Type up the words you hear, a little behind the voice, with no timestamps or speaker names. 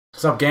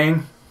What's up,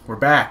 gang? We're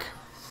back.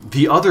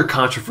 The other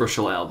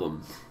controversial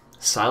album,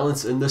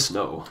 Silence in the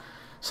Snow.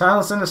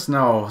 Silence in the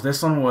Snow.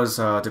 This one was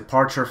a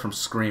departure from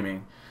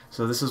screaming.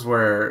 So this is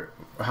where,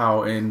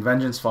 how in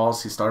Vengeance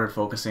Falls he started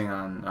focusing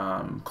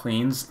on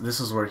cleans. This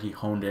is where he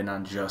honed in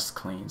on just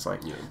cleans. Like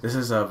this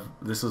is a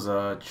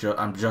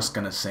I'm just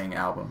gonna sing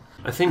album.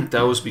 I think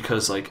that was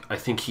because I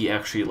think he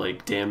actually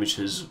damaged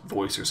his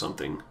voice or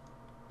something,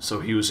 so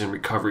he was in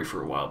recovery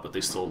for a while. But they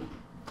still,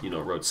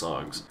 wrote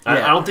songs.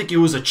 Yeah. I don't think it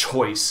was a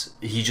choice.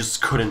 He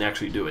just couldn't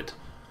actually do it.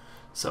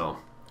 So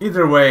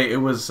either way, it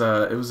was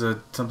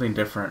something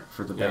different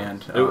for the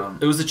band.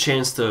 It was a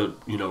chance to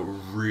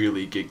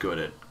really get good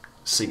at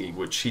singing,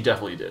 which he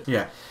definitely did.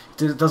 Yeah,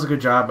 does a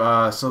good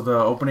job. So the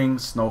opening,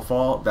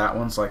 Snowfall, that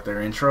one's like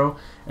their intro,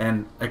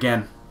 and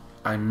again,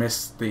 I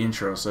missed the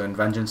intro. So in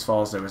Vengeance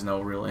Falls, there was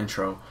no real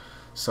intro,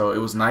 so it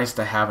was nice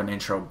to have an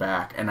intro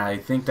back, and I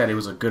think that it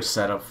was a good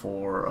setup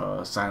for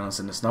Silence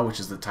in the Snow,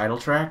 which is the title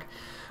track.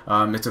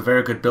 It's a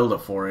very good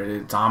build-up for it.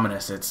 It's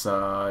ominous. It's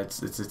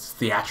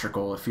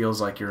theatrical. It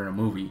feels like you're in a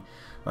movie.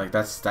 Like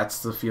that's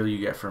the feel you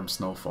get from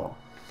Snowfall.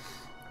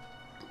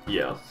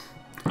 Yeah,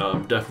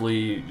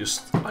 definitely.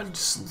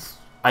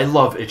 I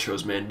love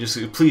intros, man.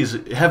 Just please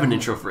have an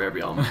intro for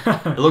every album.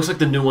 It looks like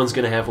the new one's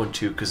gonna have one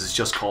too because it's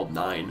just called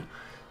 9.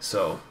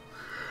 So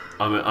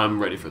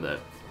I'm ready for that.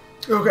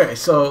 Okay,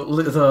 so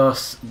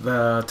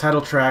the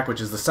title track,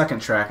 which is the second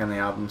track on the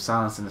album,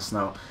 Silence in the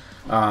Snow.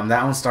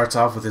 That one starts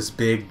off with this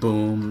big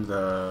boom,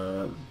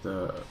 the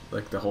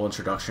whole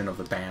introduction of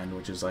the band,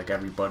 which is like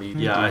everybody.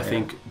 Yeah, I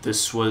think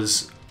this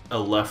was a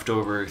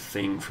leftover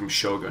thing from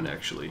Shogun,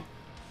 actually.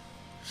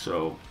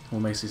 So what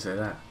makes you say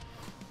that?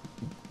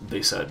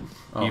 They said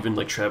even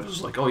Travis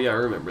was like, "Oh yeah, I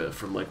remember that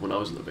from when I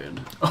was in the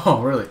band."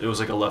 Oh really? It was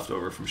like a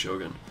leftover from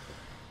Shogun.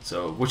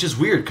 So which is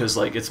weird because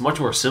it's much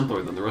more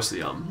simpler than the rest of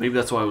the album. Maybe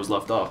that's why it was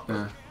left off.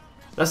 Yeah.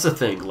 That's the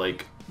thing,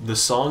 the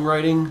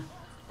songwriting.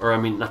 Or, I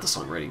mean, not the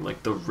songwriting,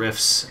 the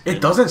riffs.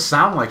 It doesn't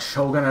sound like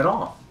Shogun at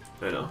all.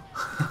 I know.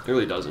 It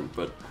really doesn't,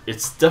 but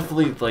it's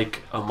definitely,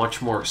 a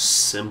much more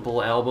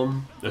simple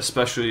album.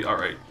 Especially,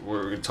 alright,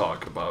 we're going to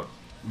talk about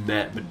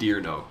Matt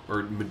Madirno,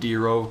 or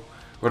Madiro,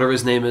 whatever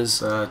his name is.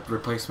 The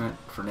replacement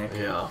for Nick.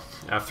 Yeah,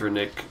 after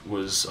Nick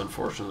was,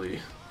 unfortunately...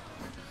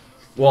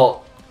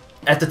 Well,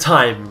 at the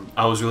time,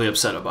 I was really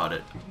upset about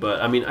it.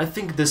 But, I mean, I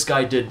think this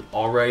guy did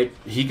alright.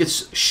 He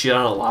gets shit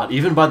on a lot,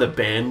 even by the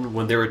band,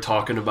 when they were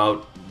talking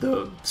about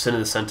the Sin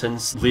in the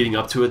Sentence leading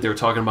up to it. They were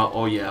talking about,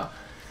 oh yeah,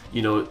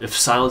 if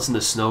Silence in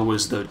the Snow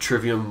was the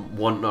Trivium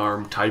one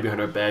arm tied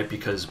behind our back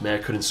because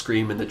Matt couldn't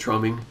scream in the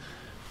drumming.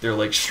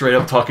 They're straight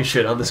up talking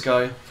shit on this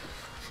guy.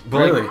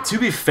 But really? To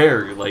be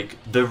fair,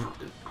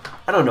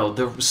 I don't know,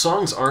 the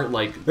songs aren't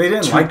they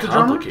didn't too like the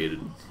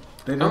complicated.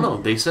 They didn't. I don't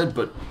know. They said,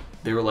 but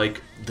they were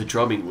the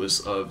drumming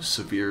was a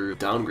severe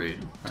downgrade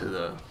to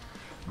the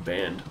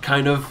band.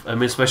 Kind of. I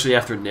mean, especially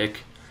after Nick.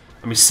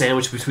 I mean,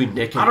 sandwiched between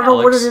Nick and Alex. I don't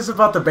know what it is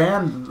about the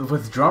band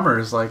with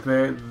drummers. Why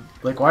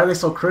are they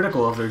so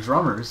critical of their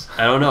drummers?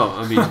 I don't know.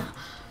 I mean,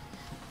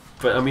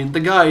 but I mean, the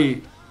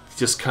guy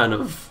just kind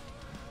of.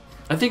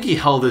 I think he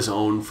held his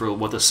own for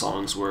what the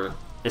songs were.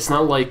 It's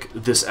not like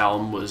this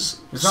album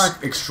was. It's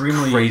not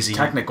extremely crazy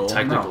technical.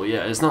 No.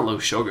 Yeah. It's not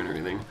like Shogun or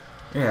anything.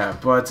 Yeah,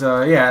 but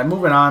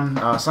moving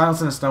on. Silence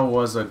in the Snow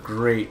was a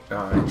great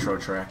intro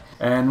track,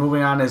 and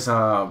moving on is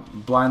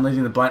 "Blind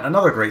Leading the Blind,"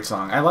 another great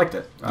song. I liked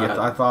it.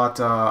 Yeah. I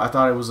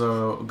thought it was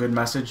a good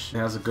message. It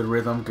has a good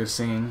rhythm, good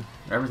singing.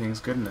 Everything's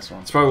good in this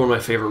one. It's probably one of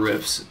my favorite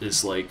riffs.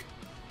 Is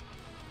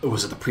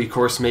was it the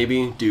pre-chorus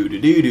maybe? Do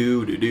do do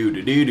do do do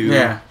do do do.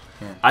 Yeah.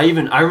 I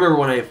remember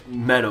when I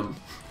met him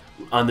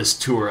on this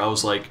tour. I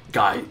was like,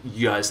 "Guy,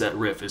 you guys, that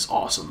riff is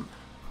awesome."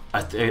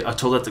 I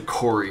told that to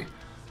Corey.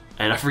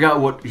 And I forgot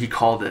what he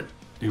called it.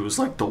 It was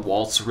the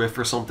waltz riff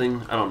or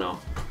something. I don't know.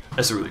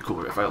 That's a really cool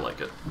riff. I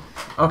like it.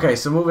 Okay,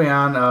 so moving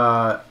on.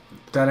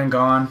 Dead and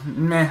Gone.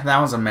 Meh, that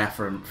was a meh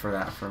for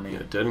me.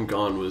 Yeah, Dead and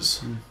Gone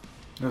was...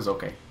 It was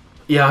okay.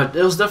 Yeah,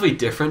 it was definitely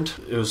different.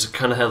 It was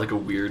kind of had a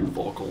weird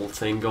vocal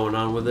thing going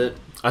on with it.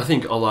 I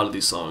think a lot of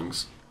these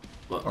songs...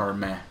 Or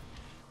meh.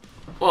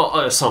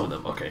 Well, some of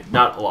them. Okay,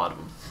 not a lot of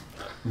them.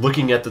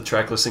 Looking at the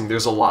track listing,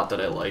 there's a lot that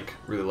I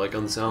really like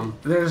on this album.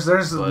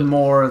 There's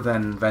more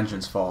than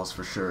Vengeance Falls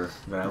for sure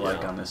that I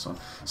like on this one.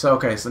 So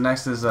so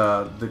next is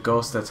The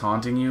Ghost That's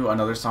Haunting You,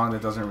 another song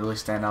that doesn't really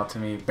stand out to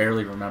me.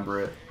 Barely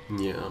remember it.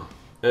 Yeah,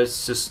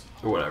 it's just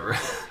whatever.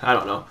 I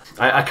don't know.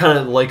 I kind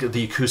of like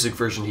the acoustic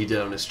version he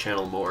did on his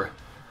channel more.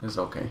 It's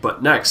okay.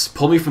 But next,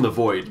 Pull Me From the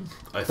Void.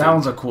 I think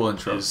one's a cool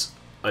intro. Is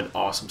an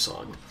awesome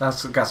song.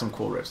 That's got some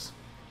cool riffs.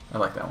 I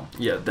like that one.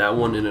 Yeah, that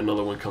one and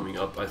another one coming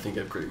up, I think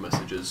have great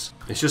messages.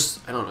 It's just,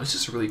 I don't know, it's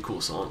just a really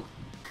cool song.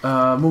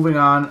 Moving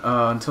on,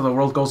 Until the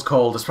World Goes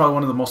Cold. It's probably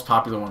one of the most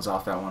popular ones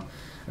off that one.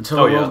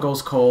 Until the World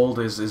Goes Cold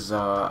it has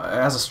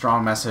a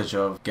strong message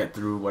of get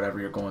through whatever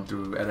you're going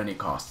through at any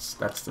costs.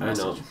 That's the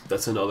message. I know.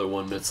 That's another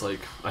one that's I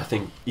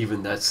think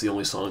even that's the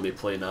only song they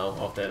play now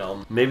off that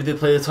album. Maybe they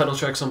play the title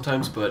track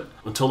sometimes, but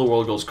Until the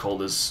World Goes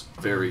Cold is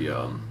very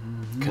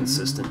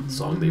consistent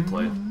song they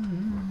play.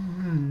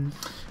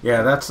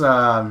 Yeah, that's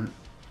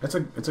It's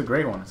a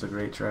great one. It's a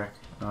great track.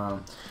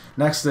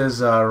 Next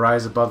is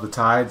Rise Above the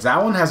Tides.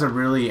 That one has a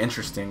really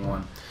interesting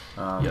one.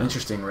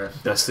 Interesting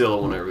riff. That's the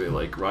other one I really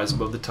like. Rise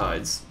Above the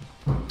Tides.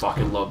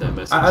 Fucking love that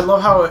message. I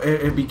love how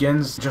it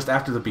begins just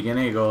after the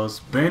beginning. It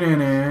goes like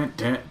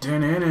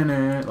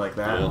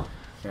that.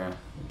 Yeah.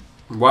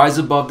 Rise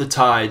above the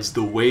tides,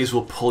 the waves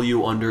will pull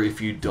you under if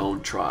you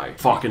don't try.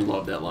 Fucking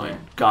love that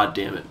line. God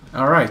damn it.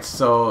 All right,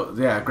 so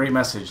yeah, great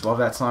message. Love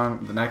that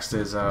song. The next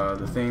is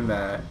The Thing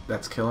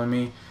That's Killing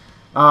Me.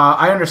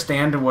 I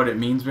understand what it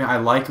means. I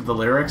like the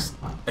lyrics.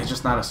 It's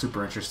just not a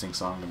super interesting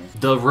song to me.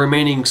 The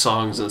remaining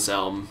songs in this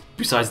album,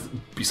 besides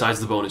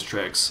the bonus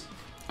tracks,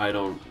 I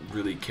don't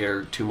really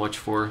care too much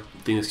for.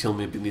 The Thing That's Killing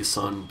Me, Beneath the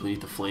Sun,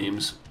 Beneath the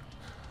Flames.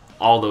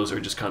 All those are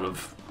just kind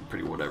of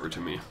pretty whatever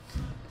to me.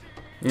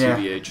 Yeah,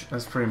 TBH.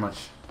 that's pretty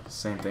much the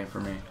same thing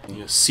for me.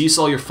 Yeah, Cease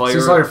All Your Fire.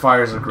 Cease All Your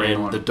Fire is a great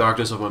and one. The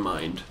Darkness of My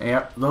Mind.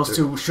 Yep, those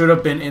two should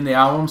have been in the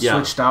album.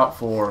 Switched out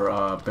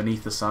for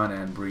Beneath the Sun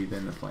and Breathe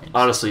in the Flames.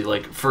 Honestly,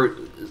 like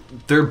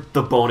they're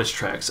the bonus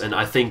tracks, and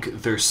I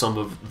think they're some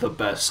of the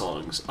best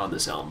songs on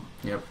this album.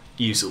 Yep,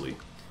 easily.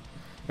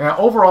 Yeah,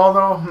 overall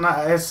though,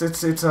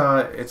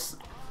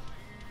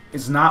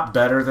 it's not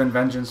better than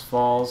Vengeance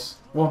Falls.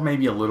 Well,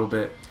 maybe a little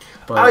bit,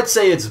 but I'd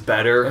say it's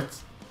better,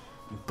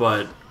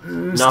 but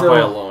not by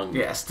a long.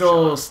 Yeah,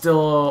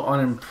 still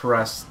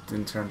unimpressed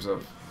in terms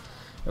of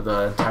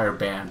the entire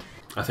band.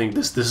 I think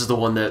this is the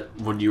one that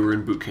when you were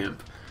in boot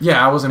camp.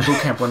 Yeah, I was in boot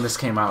camp when this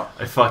came out.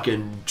 I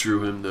fucking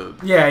drew him the.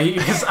 Yeah,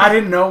 because I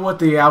didn't know what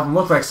the album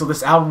looked like, so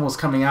this album was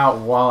coming out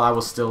while I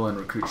was still in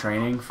recruit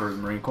training for the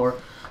Marine Corps.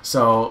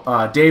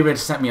 So David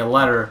sent me a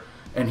letter,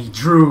 and he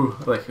drew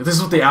like this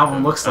is what the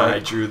album looks like. I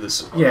drew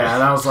this. Yeah,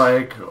 and I was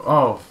like,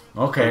 oh,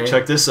 okay. Hey,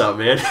 check this out,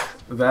 man.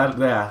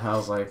 I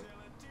was like,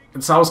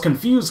 and so I was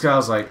confused because I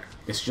was like,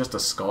 it's just a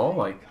skull,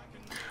 like.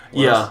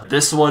 Yeah,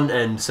 this one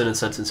and Sin and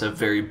Sentence have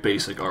very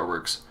basic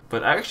artworks,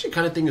 but I actually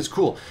kind of think it's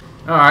cool.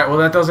 All right, well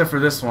that does it for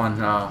this one.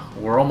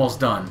 We're almost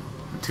done.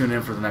 Tune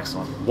in for the next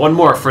one. One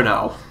more for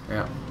now.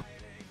 Yeah.